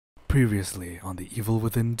Previously on The Evil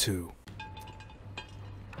Within 2.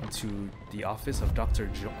 To the office of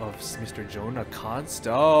Mr. Jonah Const.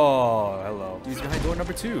 Oh, hello. He's behind door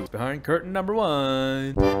number 2. He's behind curtain number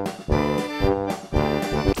 1.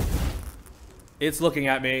 It's looking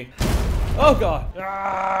at me. Oh god.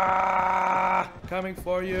 Ah, coming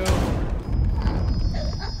for you.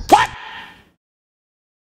 What?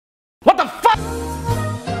 What the fuck?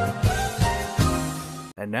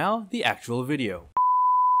 And now the actual video.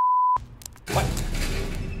 What?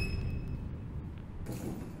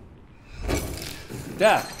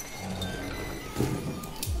 Dad.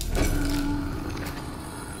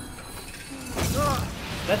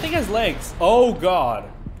 That thing has legs. Oh god.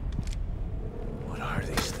 What are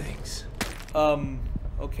these things?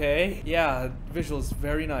 Okay. Yeah, visuals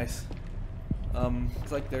very nice.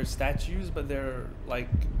 It's like they're statues, but they're like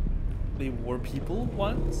they were people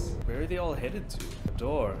once. Where are they all headed to? The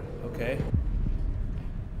door. Okay.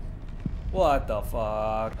 What the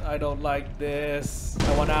fuck? I don't like this.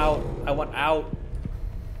 I want out. I want out.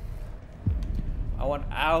 I want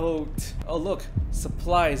out. Oh look,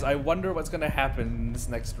 supplies. I wonder what's gonna happen in this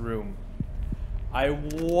next room. I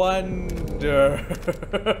wonder.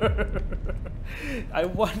 I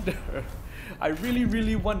wonder. I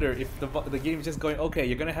really wonder if the game's just going, okay,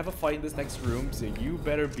 you're gonna have a fight in this next room, so you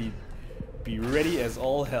better be ready as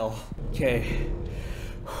all hell. Okay.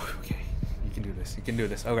 Okay. You can do this. You can do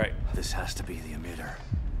this. Alright. This has to be the emitter.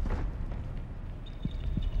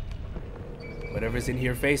 Whatever's in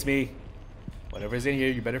here, face me. Whatever's in here,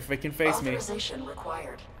 you better freaking face me. Authorization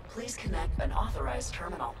required. Please connect an authorized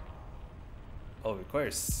terminal. Oh, it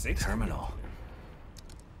requires 6 Terminal.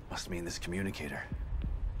 Must mean this communicator.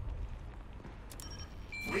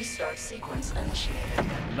 Restart sequence initiated.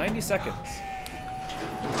 90 seconds.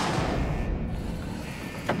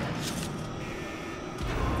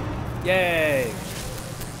 Yay!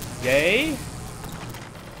 Yay?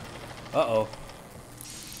 Uh-oh.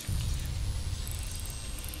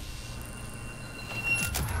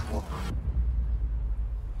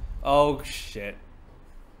 Oh, shit.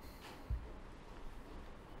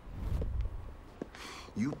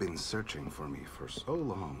 You've been searching for me for so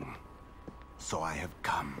long, so I have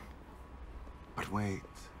come. But wait,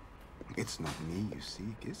 it's not me you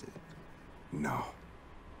seek, is it? No,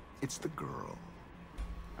 it's the girl.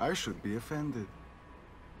 I should be offended.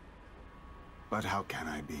 But how can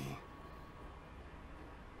I be?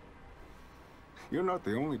 You're not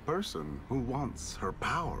the only person who wants her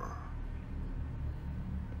power.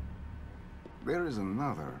 There is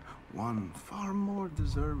another, one far more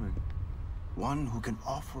deserving. One who can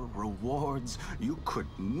offer rewards you could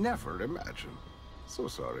never imagine. So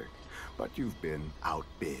sorry, but you've been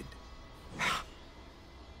outbid.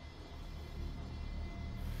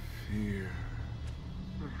 Fear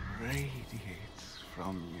radiates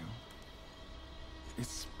from you.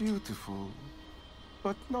 It's beautiful,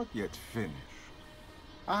 but not yet finished.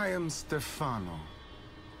 I am Stefano,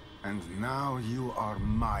 and now you are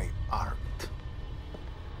my art.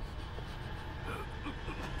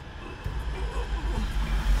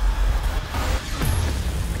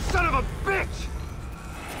 Son of a bitch!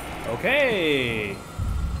 Okay.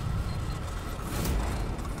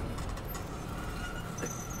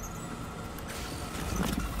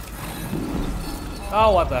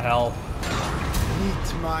 Oh, what the hell?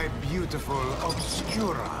 Meet my beautiful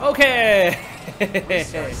Obscura. Okay.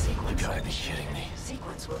 Restart sequence. You gotta be kidding me.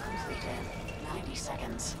 Sequence will complete in 90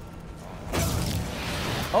 seconds.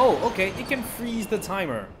 Oh, okay. It can freeze the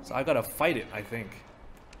timer. So I gotta fight it, I think.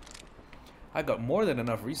 I got more than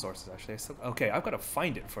enough resources, actually. Okay, I've got to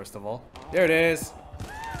find it, first of all. There it is.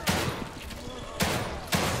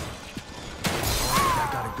 I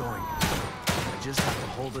got it going. I just have to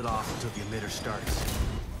hold it off until the emitter starts.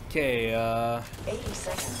 Okay, 80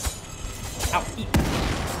 seconds. Ow, eat.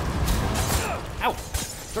 Ow.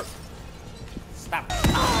 Sure. Stop.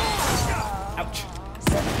 Ouch.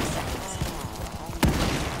 70 seconds.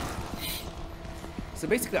 So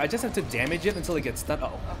basically, I just have to damage it until it gets stunned.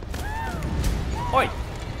 Uh-oh. Oi!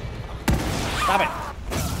 Stop it!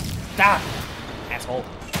 Stop! Asshole.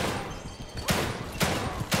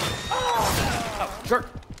 Oh, jerk!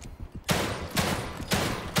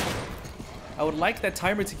 I would like that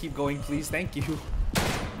timer to keep going, please. Thank you.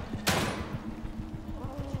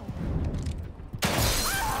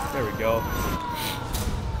 There we go.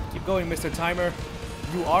 Keep going, Mr. Timer.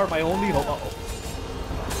 You are my only hope. Uh-oh.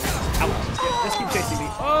 Ow. Just keep chasing me.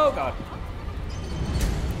 Oh, God.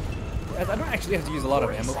 I don't actually have to use a lot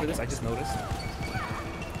of ammo for this, I just noticed.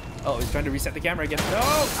 Oh, he's trying to reset the camera again. No!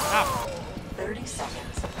 Ow! 30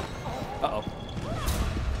 seconds. Uh-oh.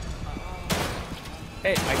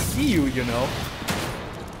 Hey, I see you, you know.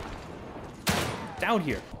 down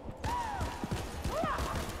here.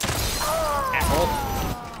 Asshole.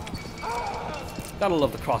 Gotta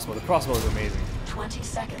love the crossbow. The crossbow is amazing. 20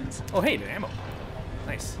 seconds. Oh, hey, the ammo.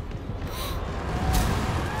 Nice.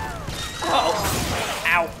 Uh-oh.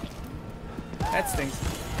 Ow. That stings.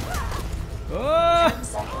 10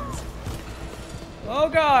 seconds. Oh,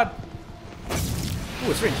 God.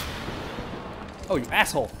 Ooh, it's range. Oh, you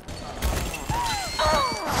asshole.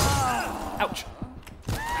 Ouch.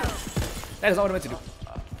 That is all I meant to do.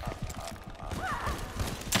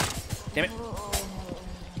 Damn it.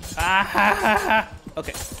 Ah ha ha ha.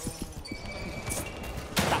 Okay.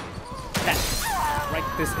 Stop. That. Right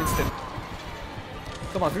this instant.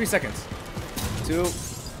 Come on, 3 seconds. 2,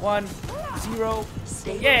 1, 0.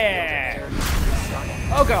 Yeah!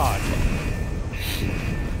 Oh god!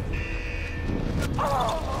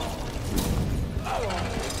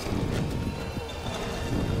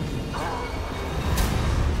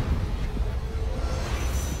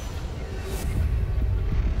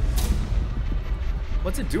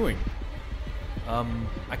 What's it doing?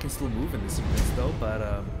 I can still move in this sequence though,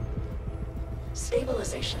 but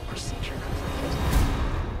Stabilization procedure completed.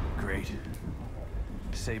 Great.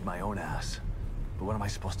 Saved my own ass. But what am I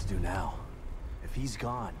supposed to do now? If he's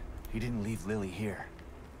gone, he didn't leave Lily here.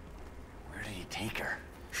 Where did he take her?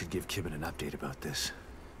 Should give Kibben an update about this.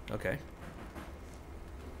 okay.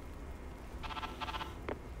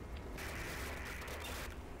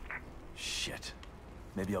 Shit.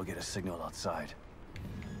 Maybe I'll get a signal outside.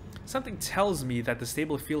 Something tells me that the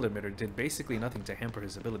stable field emitter did basically nothing to hamper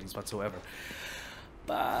his abilities whatsoever.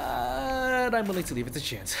 But I'm willing to leave it a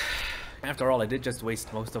chance. After all, I did just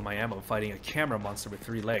waste most of my ammo fighting a camera monster with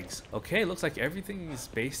 3 legs. Okay, looks like everything is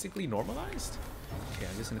basically normalized. Okay,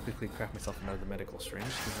 I'm just gonna quickly craft myself another medical syringe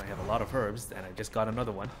because I have a lot of herbs and I just got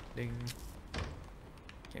another one. Ding.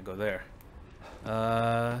 Can't go there.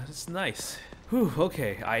 It's nice. Whew,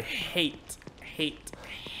 okay, I hate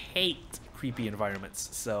creepy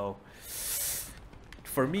environments, so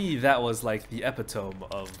for me that was like the epitome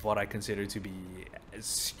of what I consider to be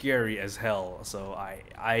scary as hell. So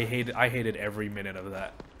I hated every minute of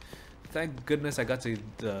that. Thank goodness I got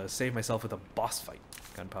to save myself with a boss fight.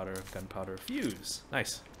 Gunpowder fuse.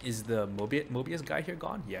 Nice. Is the Mobius guy here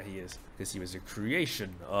gone? Yeah, he is. Because he was a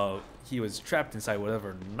creation of... He was trapped inside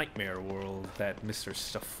whatever nightmare world that Mr.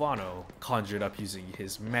 Stefano conjured up using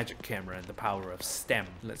his magic camera and the power of STEM.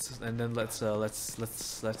 Let's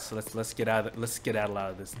get out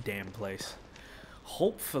of this damn place.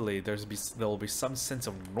 Hopefully there will be some sense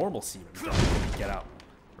of normalcy when we get out,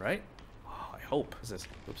 right? Oh, I hope. What's this?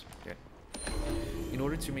 Oops. Okay. In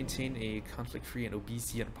order to maintain a conflict-free and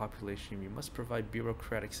obedient population, we must provide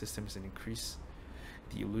bureaucratic systems and increase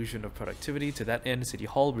the illusion of productivity. To that end, City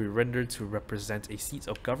Hall will be rendered to represent a seat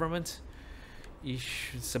of government.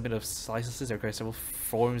 Each submit of licenses that require several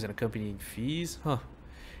forms and accompanying fees.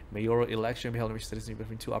 Mayoral election will be held in which citizens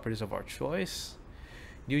between 2 operatives of our choice.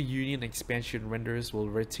 New union expansion renders will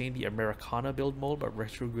retain the Americana build mode but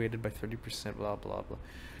retrograded by 30%, blah blah blah.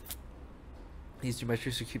 These 2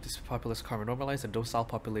 measures to keep this populous karma normalized and docile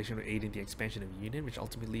population will aid in the expansion of union, which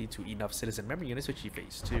ultimately lead to enough citizen memory units to achieve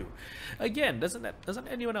phase 2. Again, doesn't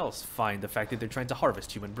anyone else find the fact that they're trying to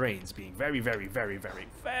harvest human brains being very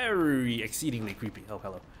exceedingly creepy? Oh,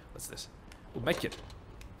 hello. What's this? Oh, medkit.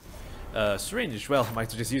 Syringe. Well, I might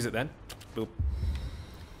just use it then. Boop.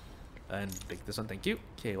 And take this one, thank you.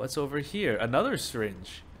 Okay, what's over here? Another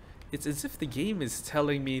syringe. It's as if the game is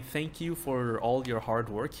telling me, thank you for all your hard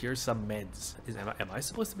work, here's some meds. Am I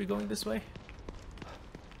supposed to be going this way?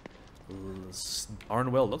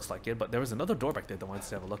 Arnwell looks like it, but there was another door back there that I wanted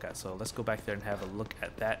to have a look at, so let's go back there and have a look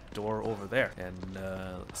at that door over there. And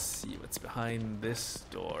let's see what's behind this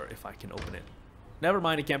door, if I can open it. Never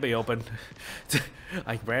mind, it can't be opened.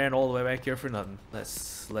 I ran all the way back here for nothing.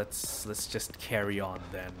 Let's just carry on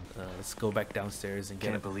then. Let's go back downstairs and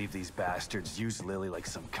get Can't believe these bastards used Lily like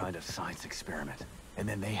some kind of science experiment. And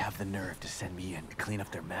then they have the nerve to send me in to clean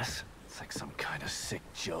up their mess? It's like some kind of sick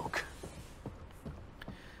joke.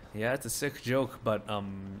 Yeah, it's a sick joke, but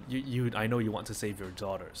I know you want to save your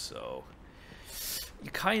daughter, so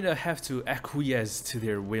you kind of have to acquiesce to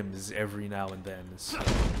their whims every now and then. So.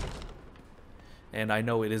 And I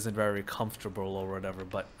know it isn't very comfortable or whatever,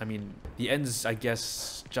 but I mean, the ends, I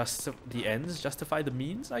guess, justify the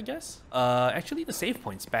means, I guess. Actually, the save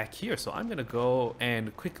point's back here, so I'm gonna go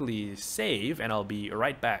and quickly save, and I'll be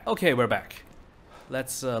right back. Okay, we're back.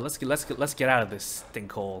 Let's get out of this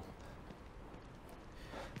stinkhole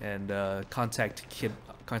and contact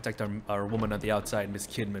our woman on the outside, Miss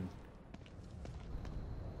Kidman.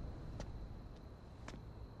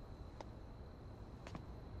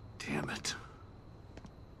 Damn it.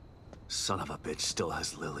 Son of a bitch still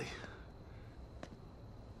has Lily.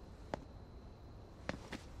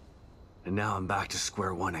 And now I'm back to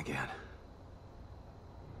square one again.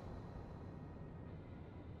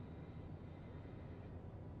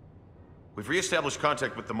 We've re-established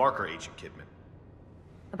contact with the marker agent, Kidman.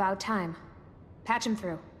 About time. Patch him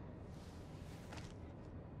through.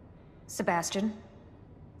 Sebastian?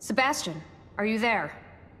 Sebastian, are you there?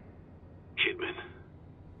 Kidman.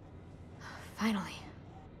 Finally.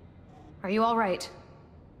 Are you all right?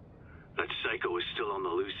 That psycho is still on the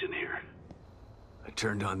loose in here. I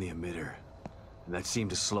turned on the emitter, and that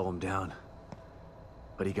seemed to slow him down.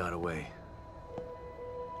 But he got away.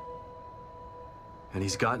 And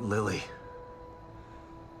he's got Lily.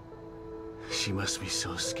 She must be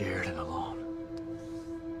so scared and alone.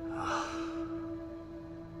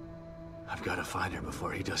 I've got to find her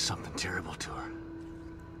before he does something terrible to her.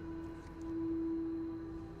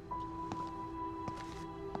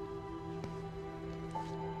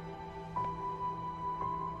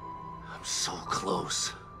 I'm so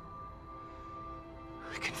close.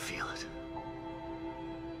 I can feel it.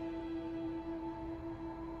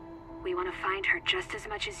 We want to find her just as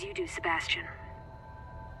much as you do, Sebastian.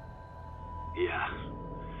 Yeah,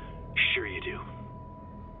 sure you do.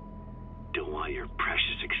 Don't want your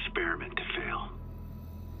precious experiment to fail.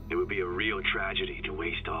 It would be a real tragedy to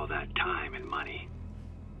waste all that time and money.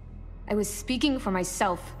 I was speaking for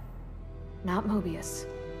myself, not Mobius.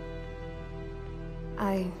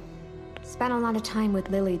 I spent a lot of time with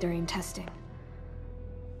Lily during testing.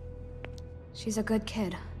 She's a good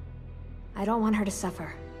kid. I don't want her to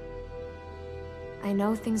suffer. I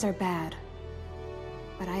know things are bad,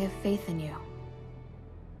 but I have faith in you.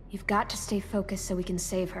 You've got to stay focused so we can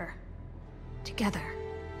save her. Together.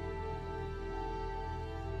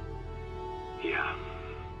 Yeah.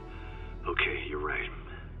 Okay, you're right.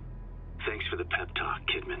 Thanks for the pep talk,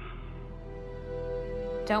 Kidman.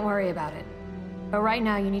 Don't worry about it. But right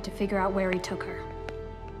now you need to figure out where he took her.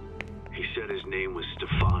 He said his name was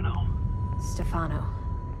Stefano. Stefano.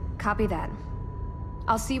 Copy that.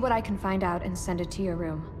 I'll see what I can find out and send it to your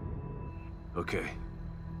room. Okay.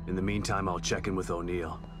 In the meantime, I'll check in with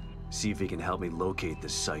O'Neill. See if he can help me locate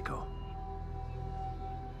this psycho.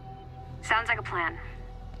 Sounds like a plan.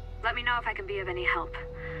 Let me know if I can be of any help.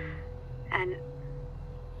 And...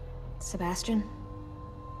 Sebastian?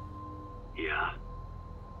 Yeah.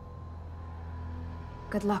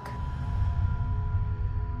 Good luck.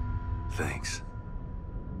 Thanks.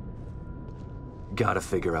 Gotta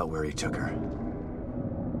figure out where he took her.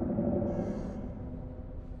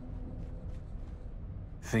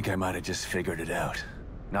 Think I might have just figured it out.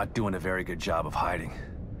 Not doing a very good job of hiding.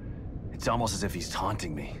 It's almost as if he's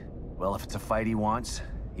taunting me. Well, if it's a fight he wants,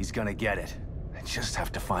 he's gonna get it. I just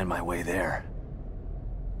have to find my way there.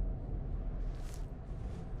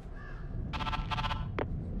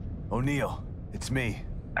 O'Neill, it's me.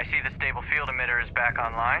 I see the stable field emitter is back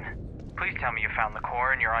online. Please tell me you found the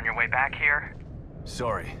core and you're on your way back here.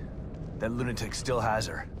 Sorry. That lunatic still has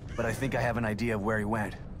her, but I think I have an idea of where he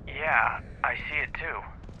went. Yeah, I see it too.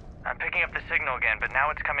 I'm picking up the signal again, but now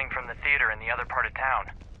it's coming from the theater in the other part of town.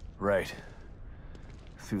 Right.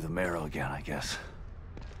 Through the marrow again, I guess.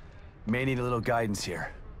 May need a little guidance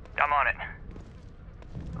here. I'm on it.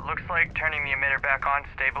 Looks like turning the emitter back on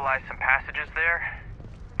stabilized some passages there.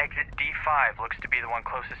 Exit D5 looks to be the one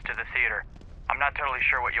closest to the theater. I'm not totally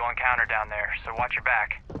sure what you'll encounter down there, so watch your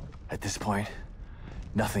back. At this point,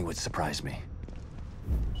 nothing would surprise me.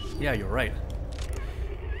 Yeah, you're right.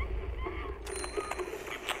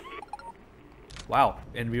 Wow,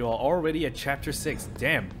 and we are already at chapter 6.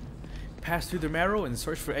 Damn. Pass through the marrow and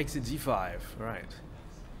search for exit D5. Right.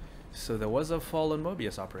 So there was a fallen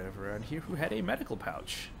Mobius operative around here who had a medical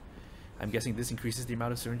pouch. I'm guessing this increases the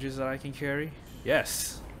amount of syringes that I can carry.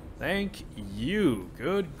 Yes. Thank you.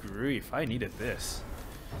 Good grief. I needed this.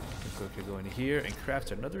 Quickly go in here and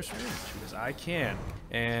craft another syringe because I can.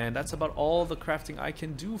 And that's about all the crafting I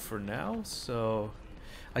can do for now. So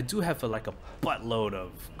I do have like a buttload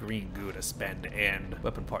of green goo to spend and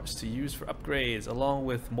weapon parts to use for upgrades, along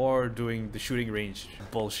with more doing the shooting range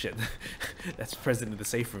bullshit that's present in the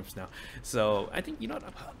safe rooms now. So I think, you know what,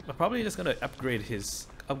 I'm probably just gonna upgrade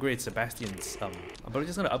Sebastian's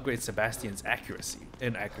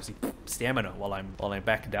stamina while I'm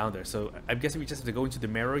back down there. So I'm guessing we just have to go into the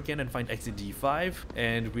marrow again and find exit D5,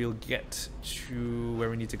 and we'll get to where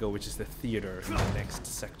we need to go, which is the theater in the next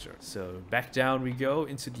sector. So back down we go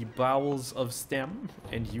into the bowels of STEM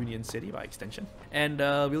and Union City by extension, and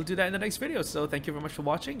we'll do that in the next video. So thank you very much for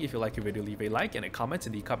watching. If you like the video, leave a like and a comment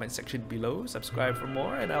in the comment section below. Subscribe for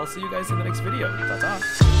more, and I'll see you guys in the next video.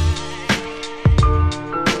 Ta-ta!